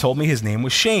 He told me his name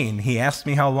was Shane. He asked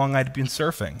me how long I'd been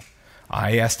surfing.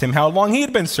 I asked him how long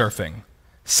he'd been surfing.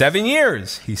 7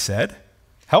 years, he said.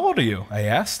 How old are you? I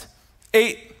asked.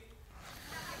 8.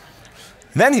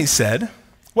 Then he said,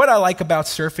 what I like about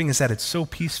surfing is that it's so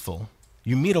peaceful.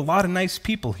 You meet a lot of nice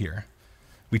people here.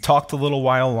 We talked a little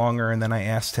while longer, and then I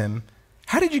asked him,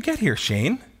 how did you get here,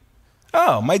 Shane?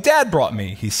 Oh, my dad brought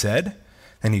me, he said.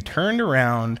 Then he turned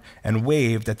around and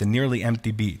waved at the nearly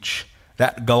empty beach.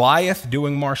 That Goliath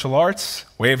doing martial arts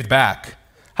waved back.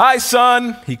 Hi,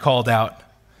 son, he called out.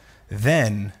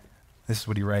 Then, this is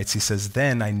what he writes, he says,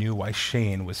 then I knew why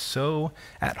Shane was so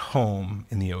at home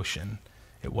in the ocean.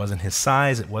 It wasn't his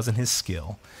size, it wasn't his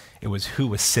skill. It was who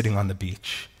was sitting on the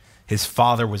beach. His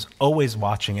father was always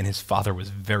watching, and his father was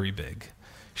very big.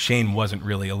 Shane wasn't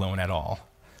really alone at all.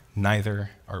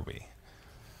 Neither are we.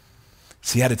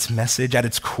 See, at its message, at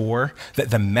its core, that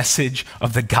the message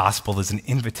of the gospel is an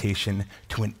invitation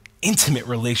to an intimate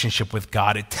relationship with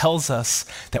God. It tells us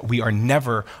that we are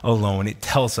never alone. It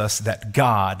tells us that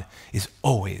God is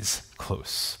always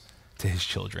close to his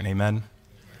children. Amen?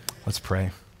 Let's pray.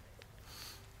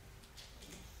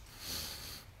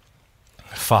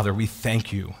 Father, we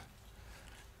thank you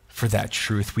for that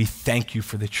truth. We thank you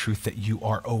for the truth that you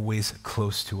are always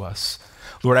close to us.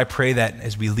 Lord, I pray that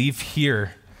as we leave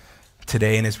here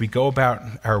today and as we go about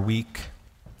our week,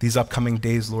 these upcoming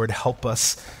days, Lord, help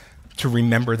us to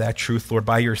remember that truth. Lord,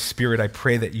 by your Spirit, I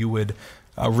pray that you would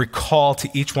recall to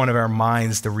each one of our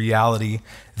minds the reality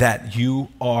that you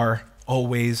are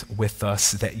always with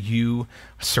us, that you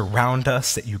surround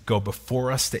us, that you go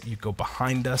before us, that you go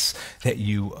behind us, that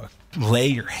you lay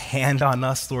your hand on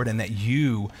us, Lord, and that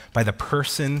you, by the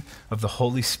person of the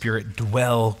Holy Spirit,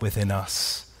 dwell within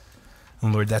us.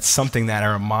 And Lord, that's something that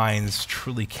our minds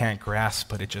truly can't grasp,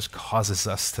 but it just causes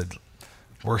us to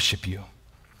worship you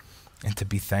and to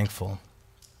be thankful.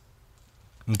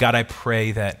 And God, I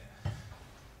pray that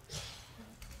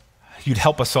you'd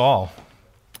help us all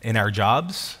in our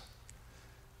jobs,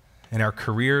 in our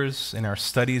careers, in our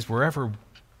studies, wherever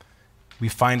we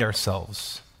find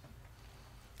ourselves.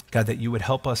 God, that you would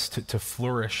help us to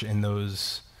flourish in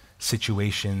those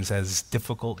situations, as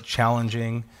difficult,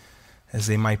 challenging as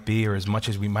they might be, or as much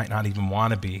as we might not even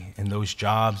want to be in those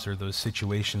jobs or those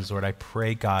situations. Lord, I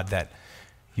pray, God, that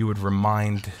you would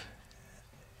remind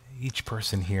each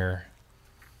person here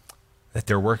that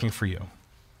they're working for you.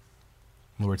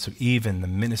 Lord, so even the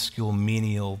minuscule,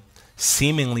 menial,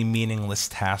 seemingly meaningless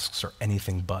tasks are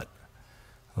anything but.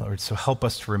 Lord, so help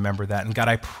us to remember that. And God,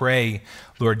 I pray,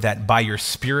 Lord, that by your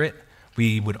Spirit,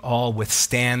 we would all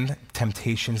withstand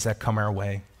temptations that come our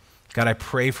way. God, I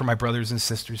pray for my brothers and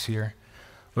sisters here.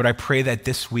 Lord, I pray that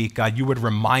this week, God, you would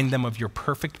remind them of your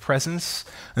perfect presence.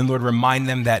 And Lord, remind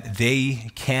them that they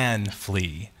can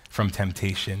flee from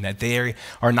temptation, that they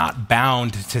are not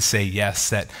bound to say yes,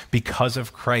 that because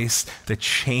of Christ, the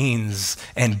chains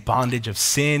and bondage of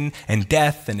sin and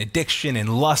death and addiction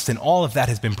and lust and all of that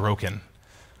has been broken.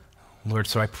 Lord,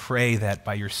 so I pray that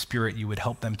by your Spirit, you would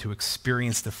help them to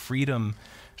experience the freedom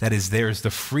that is theirs,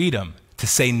 the freedom to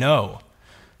say no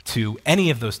to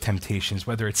any of those temptations,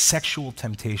 whether it's sexual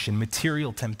temptation,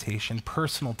 material temptation,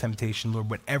 personal temptation, Lord,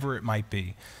 whatever it might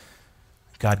be.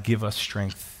 God, give us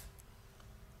strength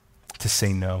to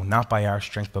say no, not by our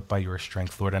strength, but by your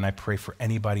strength, Lord. And I pray for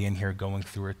anybody in here going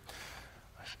through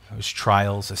those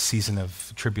trials, a season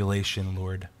of tribulation,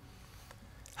 Lord.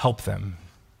 Help them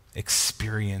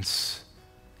experience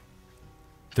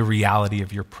the reality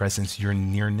of your presence, your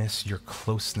nearness, your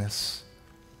closeness.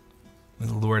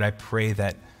 And Lord, I pray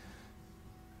that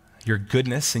your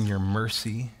goodness and your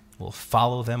mercy will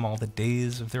follow them all the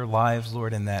days of their lives,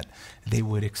 Lord, and that they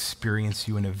would experience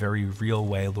you in a very real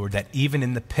way, Lord, that even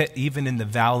in the pit, even in the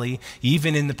valley,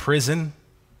 even in the prison,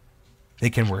 they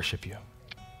can worship you.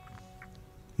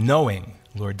 Knowing,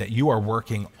 Lord, that you are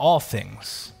working all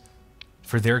things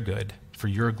for their good, for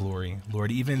your glory,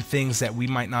 Lord, even things that we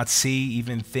might not see,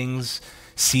 even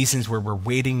seasons where we're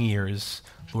waiting years,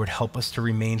 Lord, help us to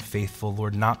remain faithful,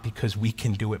 Lord, not because we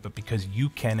can do it, but because you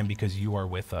can and because you are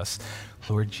with us.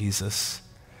 Lord Jesus,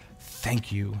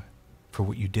 thank you for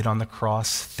what you did on the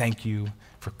cross. Thank you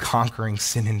for conquering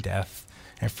sin and death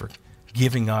and for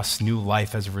giving us new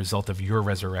life as a result of your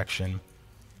resurrection.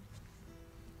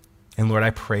 And Lord, I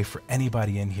pray for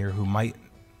anybody in here who might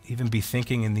even be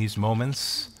thinking in these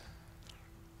moments,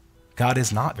 God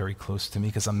is not very close to me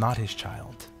because I'm not his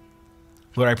child.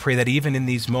 Lord, I pray that even in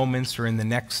these moments or during the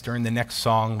next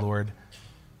song, Lord,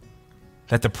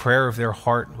 that the prayer of their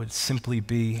heart would simply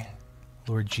be,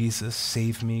 Lord Jesus,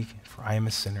 save me, for I am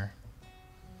a sinner.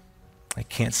 I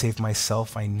can't save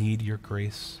myself. I need your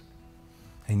grace.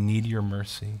 I need your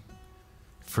mercy.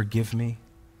 Forgive me.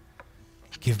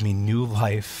 Give me new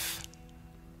life.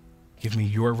 Give me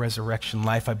your resurrection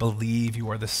life. I believe you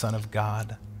are the Son of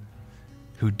God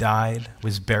who died,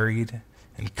 was buried,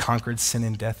 and conquered sin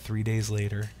and death 3 days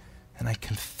later. And I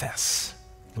confess,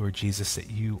 Lord Jesus, that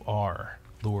you are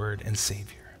Lord and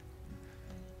Savior.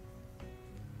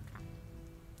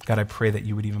 God, I pray that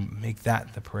you would even make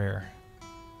that the prayer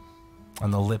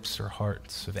on the lips or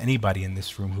hearts of anybody in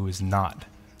this room who is not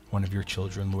one of your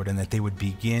children, Lord, and that they would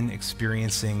begin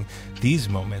experiencing these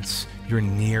moments, your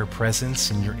near presence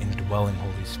and your indwelling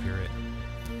Holy Spirit.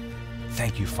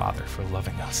 Thank you, Father, for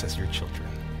loving us as your children.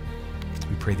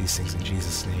 We pray these things in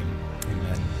Jesus' name.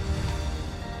 Amen.